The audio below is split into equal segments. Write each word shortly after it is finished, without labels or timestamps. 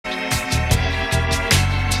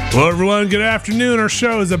Well, everyone, good afternoon. Our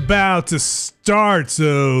show is about to start,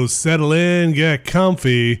 so settle in, get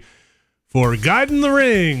comfy for Gaiden the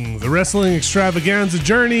Ring, the wrestling extravaganza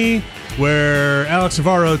journey where Alex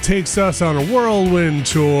Navarro takes us on a whirlwind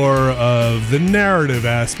tour of the narrative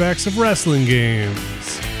aspects of wrestling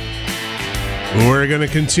games. We're going to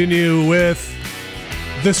continue with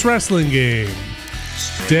this wrestling game,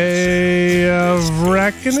 Day of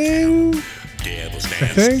Reckoning, I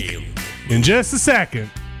think, in just a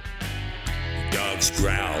second.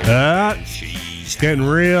 Getting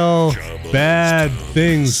real bad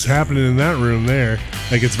things happening in that room there.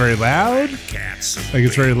 Like it's very loud. Like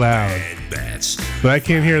it's very loud. But I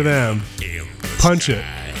can't hear them. Punch it.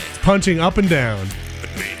 It's punching up and down.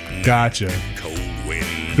 Gotcha.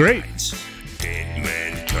 Great.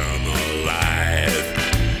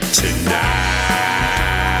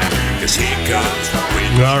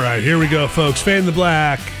 All right, here we go, folks. Fade in the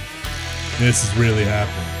black. This is really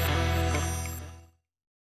happening.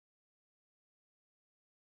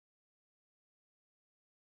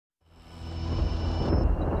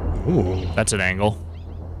 Ooh. That's an angle.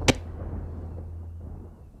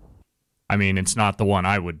 I mean, it's not the one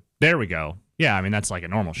I would... There we go. Yeah, I mean, that's like a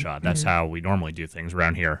normal shot. That's how we normally do things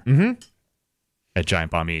around here at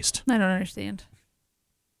Giant Bomb East. I don't understand.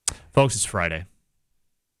 Folks, it's Friday.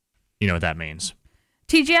 You know what that means.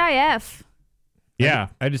 TGIF. Yeah.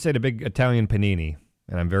 I just ate a big Italian panini,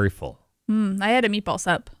 and I'm very full. I had a meatball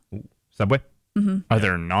sup. Subway? Are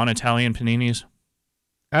there non-Italian paninis?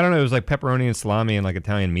 I don't know. It was like pepperoni and salami and like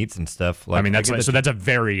Italian meats and stuff. Like, I mean, that's a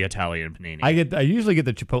very Italian panini. I usually get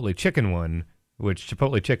the Chipotle chicken one, which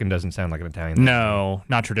Chipotle chicken doesn't sound like an Italian thing. No,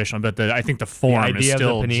 not traditional, but I think the form is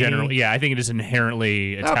still generally... Yeah, I think it is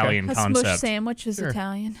inherently Italian A concept. smush sandwich is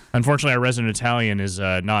Italian. Unfortunately, our resident Italian is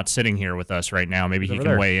not sitting here with us right now. Maybe he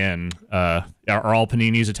can weigh in. Are all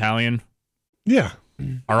paninis Italian? Yeah.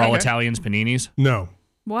 Are all Italians paninis? No.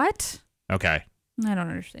 What? Okay. I don't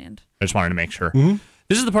understand. I just wanted to make sure. Mm-hmm.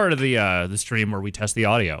 This is the part of the stream where we test the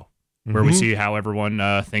audio, where we see how everyone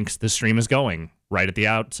thinks the stream is going right at the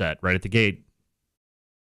outset, right at the gate.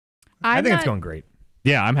 I think it's going great.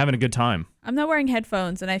 Yeah, I'm having a good time. I'm not wearing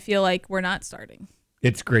headphones, and I feel like we're not starting.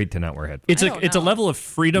 It's great to not wear headphones. It's a level of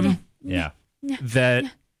freedom Yeah. that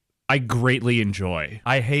I greatly enjoy.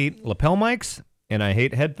 I hate lapel mics, and I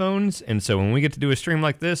hate headphones, and so when we get to do a stream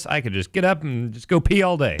like this, I could just get up and just go pee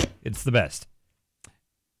all day. It's the best.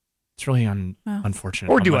 It's really unfortunate.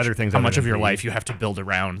 Or do other things. How much of your life you have to build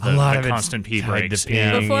around the constant pee breaks.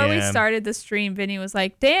 Before we started the stream, Vinny was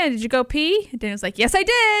like, Dan, did you go pee? And Dan was like, yes, I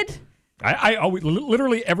did. I always,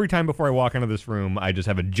 literally every time before I walk into this room, I just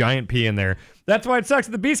have a giant pee in there. That's why it sucks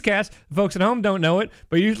at the Beastcast. Folks at home don't know it,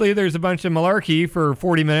 but usually there's a bunch of malarkey for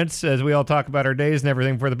 40 minutes as we all talk about our days and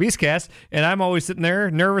everything for the Beastcast, and I'm always sitting there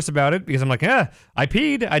nervous about it because I'm like, I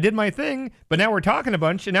peed, I did my thing, but now we're talking a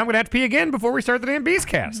bunch, and now I'm going to have to pee again before we start the damn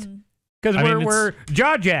Beastcast. Because we're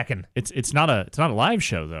jaw-jacking. It's not a live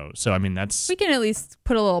show though, so I mean that's... We can at least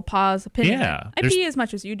put a little pause, opinion. Yeah. I pee as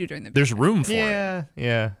much as you do during the... There's room for it.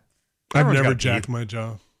 Yeah. I've never jacked my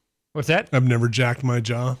jaw. What's that? I've never jacked my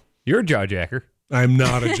jaw. You're a jaw-jacker. I'm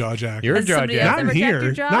not a jaw jacker. You're a jaw-jacker. Not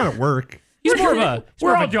here. Not at work. He's more of a...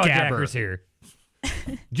 We're all jaw-jackers here.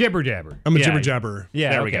 Jibber-jabber. I'm a jibber-jabber.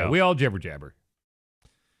 Yeah, there we go. We all jibber-jabber.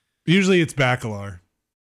 Usually it's Bacalar.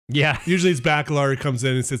 Yeah. Usually it's Bacalar who comes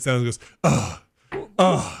in and sits down and goes, ugh.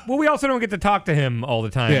 Well, we also don't get to talk to him all the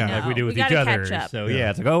time like we do with each other. Catch up. So,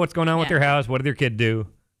 it's like, what's going on with your house? What did your kid do?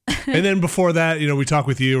 And then before that, we talk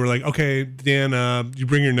with you. We're like, okay, Dan, you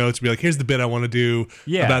bring your notes. Be like, here's the bit I want to do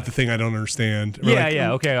about the thing I don't understand.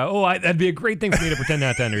 Okay. That'd be a great thing for me to pretend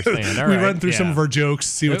not to understand. All we right. run through some of our jokes,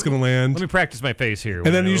 see what's going to land. Let me practice my face here.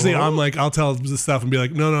 And then usually I'm like, I'll tell the stuff and be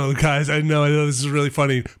like, no, guys, I know this is really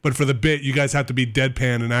funny, but for the bit, you guys have to be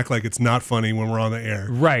deadpan and act like it's not funny when we're on the air.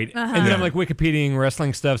 Right. And then I'm like Wikipediaing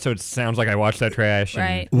wrestling stuff, so it sounds like I watched that trash.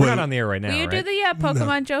 Right. We're not on the air right now. Will you do the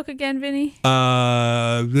Pokemon joke again, Vinny?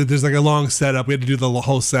 There's like a long setup. We had to do the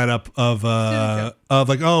whole setup of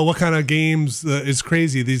like, what kind of games is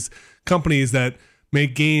crazy? These companies that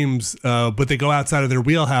make games, but they go outside of their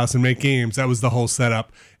wheelhouse and make games. That was the whole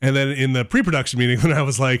setup. And then in the pre-production meeting, when I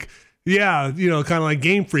was like, kind of like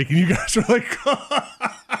Game Freak, and you guys were like,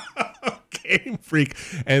 Game Freak.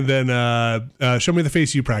 And then show me the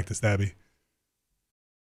face you practiced, Abby.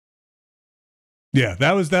 Yeah,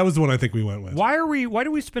 that was the one I think we went with. Why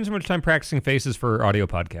do we spend so much time practicing faces for audio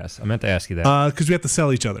podcasts? I meant to ask you that. Because we have to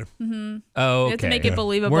sell each other. Mm-hmm. Oh, okay. We have to make it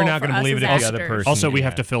believable. We're not going to believe it if the other person. Also, we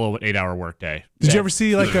have to fill an 8-hour workday. Did you ever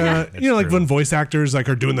see like like when voice actors like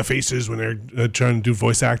are doing the faces when they're trying to do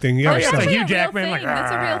voice acting? Yeah, that's like a Hugh real Jackman. thing.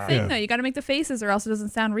 That's a real thing, though. You got to make the faces, or else it doesn't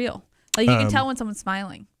sound real. Like you can tell when someone's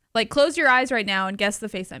smiling. Like, close your eyes right now and guess the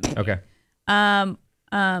face I'm making. Okay.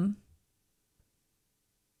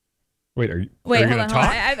 Wait, are you Wait, gonna hold on. talk?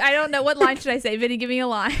 I don't know. What line should I say? Vinny, give me a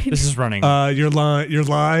line. This is running. Your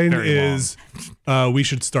line Very is, we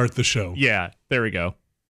should start the show. Yeah, there we go.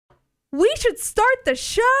 We should start the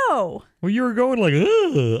show. Well, you were going like,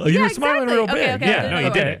 ugh. You were smiling exactly. real big. Okay, Yeah, no,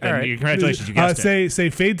 you did it. All right. Congratulations, you guessed it. Say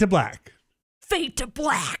fade to black. Fade to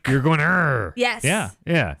black. You're going, "Arr." Yes.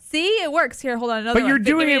 Yeah. See, it works. Here, hold on. Another But you're one.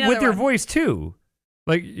 doing Give me it with another your one. voice too.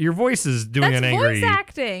 Like your voice is doing That's an angry. voice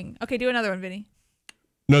acting. Okay, do another one, Vinny.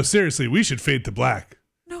 No, seriously, we should fade to black.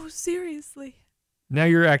 No, seriously. Now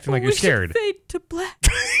you're acting like you're We should scared. Fade to black.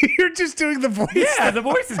 You're just doing the voice. Yeah, the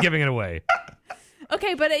voice is giving it away.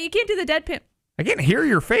 Okay, but you can't do the deadpan. I can't hear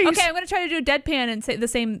your face. Okay, I'm gonna try to do a deadpan and say the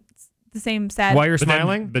same sad. While you're But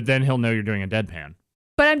smiling. but then he'll know you're doing a deadpan.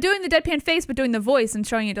 But I'm doing the deadpan face, but doing the voice and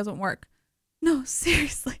showing it doesn't work. No,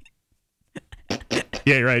 seriously. Yeah,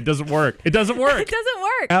 you're right. It doesn't work. It doesn't work. It doesn't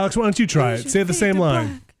work. Alex, why don't you try We it? should Say the fade same to line.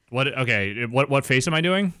 black. What? Okay. What face am I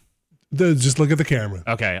doing? Just look at the camera.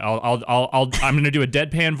 Okay. I'm gonna do a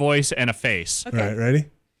deadpan voice and a face. Okay. All right, ready?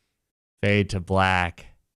 Fade to black.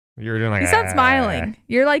 You're doing like. He's not "Ah." smiling.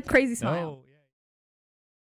 You're like crazy smile. No.